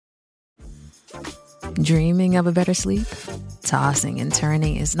Dreaming of a better sleep? Tossing and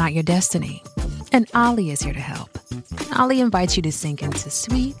turning is not your destiny. And Ollie is here to help. Ollie invites you to sink into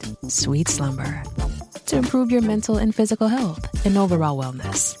sweet, sweet slumber to improve your mental and physical health and overall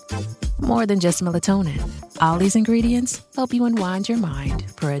wellness. More than just melatonin, Ollie's ingredients help you unwind your mind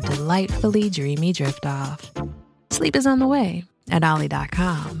for a delightfully dreamy drift off. Sleep is on the way at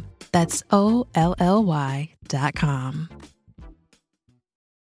Ollie.com. That's OLLY.com.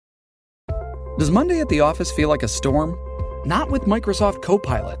 Does Monday at the office feel like a storm? Not with Microsoft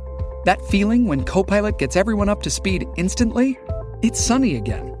Copilot. That feeling when Copilot gets everyone up to speed instantly? It's sunny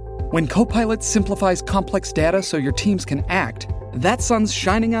again. When Copilot simplifies complex data so your teams can act, that sun's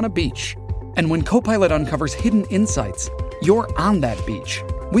shining on a beach. And when Copilot uncovers hidden insights, you're on that beach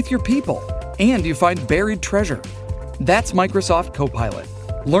with your people, and you find buried treasure. That's Microsoft Copilot.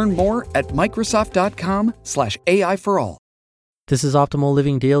 Learn more at Microsoft.com/AI for all. This is Optimal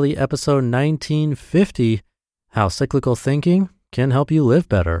Living Daily, episode 1950, How Cyclical Thinking Can Help You Live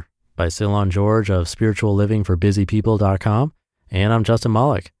Better, by Ceylon George of spirituallivingforbusypeople.com. And I'm Justin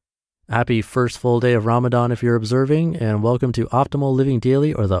Malik. Happy first full day of Ramadan if you're observing, and welcome to Optimal Living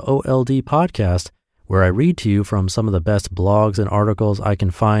Daily, or the OLD podcast, where I read to you from some of the best blogs and articles I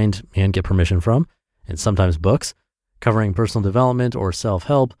can find and get permission from, and sometimes books, covering personal development or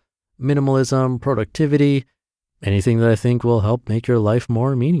self-help, minimalism, productivity, anything that I think will help make your life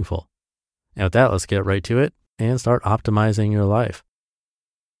more meaningful. And with that, let's get right to it and start optimizing your life.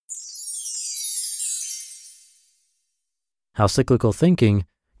 How Cyclical Thinking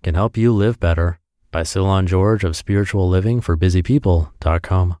Can Help You Live Better, by Ceylon George of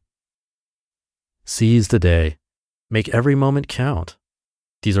spirituallivingforbusypeople.com. Seize the day. Make every moment count.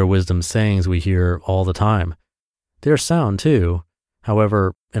 These are wisdom sayings we hear all the time. They're sound too.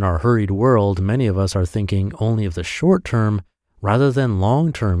 However, in our hurried world, many of us are thinking only of the short term rather than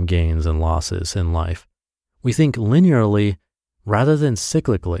long-term gains and losses in life. We think linearly rather than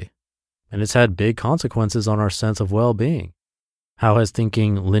cyclically, and it's had big consequences on our sense of well-being. How has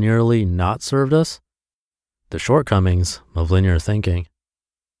thinking linearly not served us? The shortcomings of linear thinking.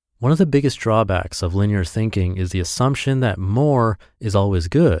 One of the biggest drawbacks of linear thinking is the assumption that more is always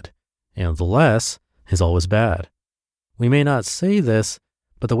good and the less is always bad. We may not say this,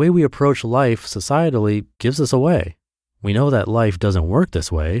 but the way we approach life societally gives us away. We know that life doesn't work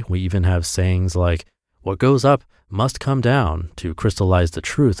this way. We even have sayings like, "What goes up must come down," to crystallize the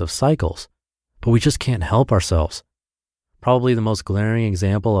truth of cycles. But we just can't help ourselves. Probably the most glaring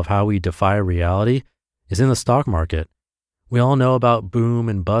example of how we defy reality is in the stock market. We all know about boom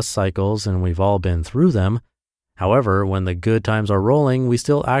and bust cycles, and we've all been through them. However, when the good times are rolling, we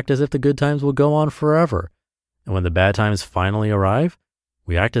still act as if the good times will go on forever. And when the bad times finally arrive,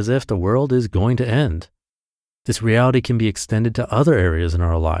 we act as if the world is going to end. This reality can be extended to other areas in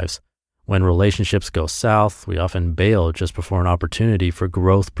our lives. When relationships go south, we often bail just before an opportunity for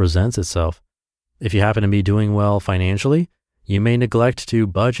growth presents itself. If you happen to be doing well financially, you may neglect to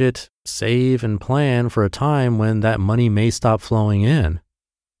budget, save, and plan for a time when that money may stop flowing in.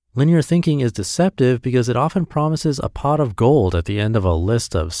 Linear thinking is deceptive because it often promises a pot of gold at the end of a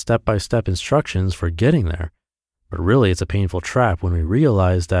list of step-by-step instructions for getting there. But really, it's a painful trap when we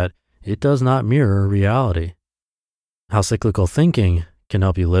realize that it does not mirror reality. How cyclical thinking can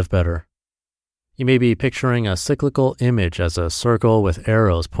help you live better. You may be picturing a cyclical image as a circle with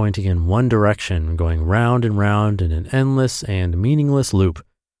arrows pointing in one direction, going round and round in an endless and meaningless loop.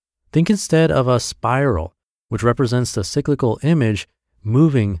 Think instead of a spiral, which represents the cyclical image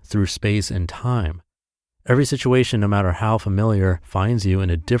moving through space and time. Every situation, no matter how familiar, finds you in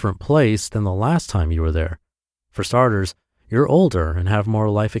a different place than the last time you were there. For starters, you're older and have more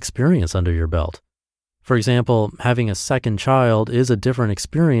life experience under your belt. For example, having a second child is a different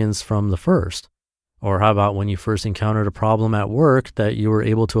experience from the first. Or how about when you first encountered a problem at work that you were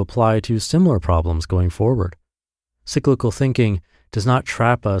able to apply to similar problems going forward? Cyclical thinking does not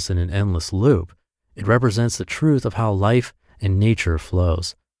trap us in an endless loop. It represents the truth of how life and nature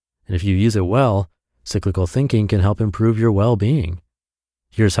flows. And if you use it well, cyclical thinking can help improve your well-being.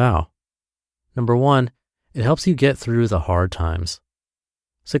 Here's how. Number one, it helps you get through the hard times.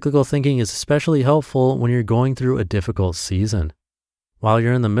 Cyclical thinking is especially helpful when you're going through a difficult season. While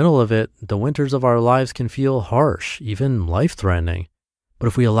you're in the middle of it, the winters of our lives can feel harsh, even life-threatening. But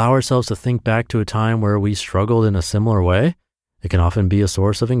if we allow ourselves to think back to a time where we struggled in a similar way, it can often be a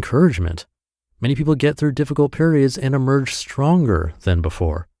source of encouragement. Many people get through difficult periods and emerge stronger than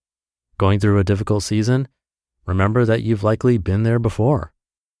before. Going through a difficult season, remember that you've likely been there before.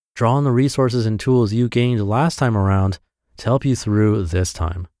 Draw on the resources and tools you gained last time around to help you through this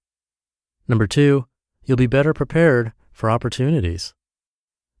time. Number two, you'll be better prepared for opportunities.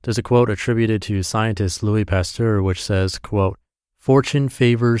 There's a quote attributed to scientist Louis Pasteur which says, quote, "Fortune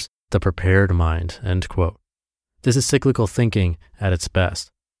favors the prepared mind," end quote. This is cyclical thinking at its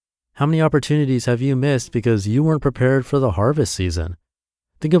best. How many opportunities have you missed because you weren't prepared for the harvest season?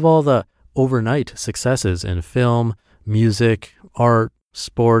 Think of all the overnight successes in film, music, art,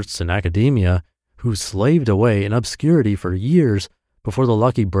 sports, and academia who slaved away in obscurity for years before the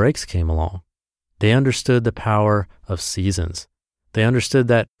lucky breaks came along. They understood the power of seasons. They understood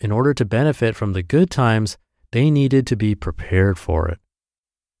that in order to benefit from the good times, they needed to be prepared for it.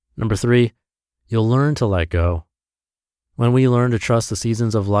 Number 3, you'll learn to let go. When we learn to trust the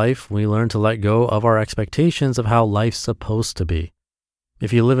seasons of life, we learn to let go of our expectations of how life's supposed to be.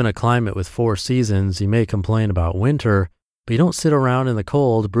 If you live in a climate with 4 seasons, you may complain about winter, but you don't sit around in the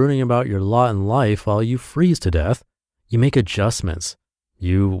cold brooding about your lot in life while you freeze to death. You make adjustments.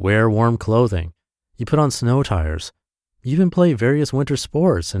 You wear warm clothing. You put on snow tires. You even play various winter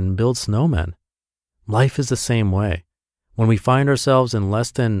sports and build snowmen. Life is the same way. When we find ourselves in less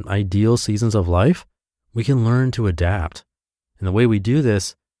than ideal seasons of life, we can learn to adapt. And the way we do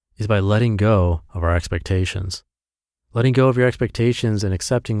this is by letting go of our expectations. Letting go of your expectations and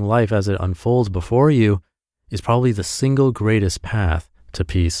accepting life as it unfolds before you is probably the single greatest path to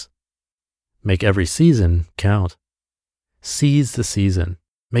peace. Make every season count. Seize the season.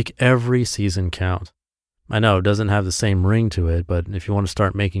 Make every season count. I know it doesn't have the same ring to it, but if you want to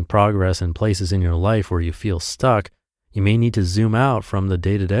start making progress in places in your life where you feel stuck, you may need to zoom out from the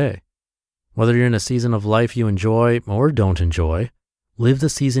day-to-day. Whether you're in a season of life you enjoy or don't enjoy, live the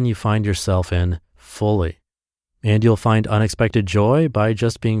season you find yourself in fully. And you'll find unexpected joy by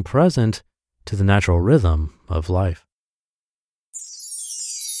just being present to the natural rhythm of life.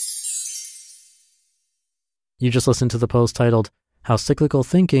 You just listened to the post titled, "How Cyclical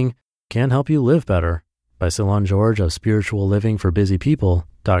Thinking Can Help You Live Better" by Ceylon George of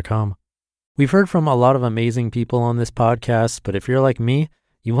spirituallivingforbusypeople.com. We've heard from a lot of amazing people on this podcast, but if you're like me,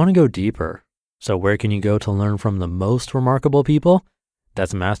 you want to go deeper. So where can you go to learn from the most remarkable people?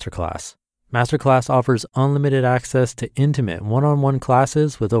 That's Masterclass. Masterclass offers unlimited access to intimate one-on-one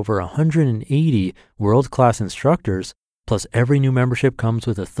classes with over 180 world-class instructors, plus every new membership comes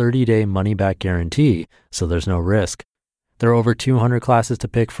with a 30-day money-back guarantee, so there's no risk. There are over 200 classes to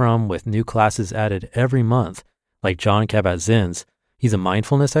pick from, with new classes added every month, like Jon Kabat-Zinn's. He's a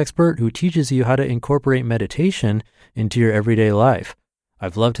mindfulness expert who teaches you how to incorporate meditation into your everyday life.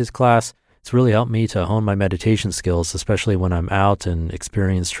 I've loved his class. It's really helped me to hone my meditation skills, especially when I'm out and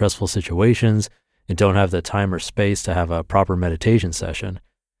experience stressful situations and don't have the time or space to have a proper meditation session.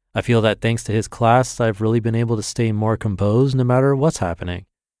 I feel that thanks to his class, I've really been able to stay more composed no matter what's happening.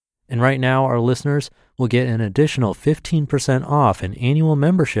 And right now, our listeners will get an additional 15% off an annual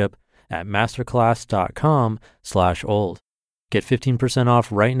membership at masterclass.com/old. Get 15%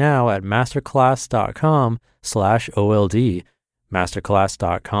 off right now at masterclass.com/OLD,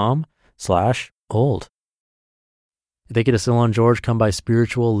 masterclass.com/old. Thank you to Ceylon George. Come by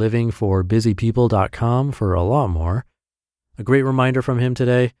spirituallivingforbusypeople.com for a lot more. A great reminder from him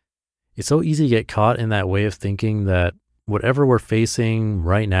today. It's so easy to get caught in that way of thinking that whatever we're facing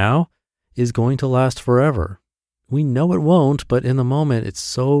right now is going to last forever. We know it won't, but in the moment, it's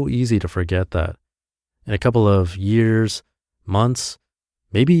so easy to forget that. In a couple of years, months,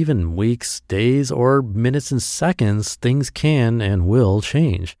 maybe even weeks, days, or minutes and seconds, things can and will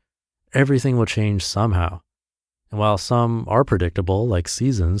change. Everything will change somehow. And while some are predictable, like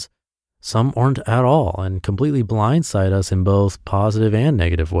seasons, some aren't at all and completely blindside us in both positive and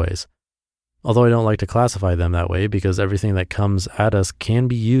negative ways. Although I don't like to classify them that way because everything that comes at us can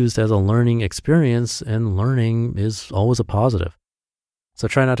be used as a learning experience, and learning is always a positive. So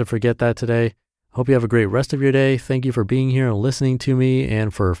try not to forget that today. Hope you have a great rest of your day. Thank you for being here and listening to me,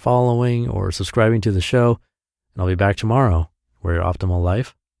 and for following or subscribing to the show. And I'll be back tomorrow where your optimal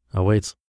life awaits.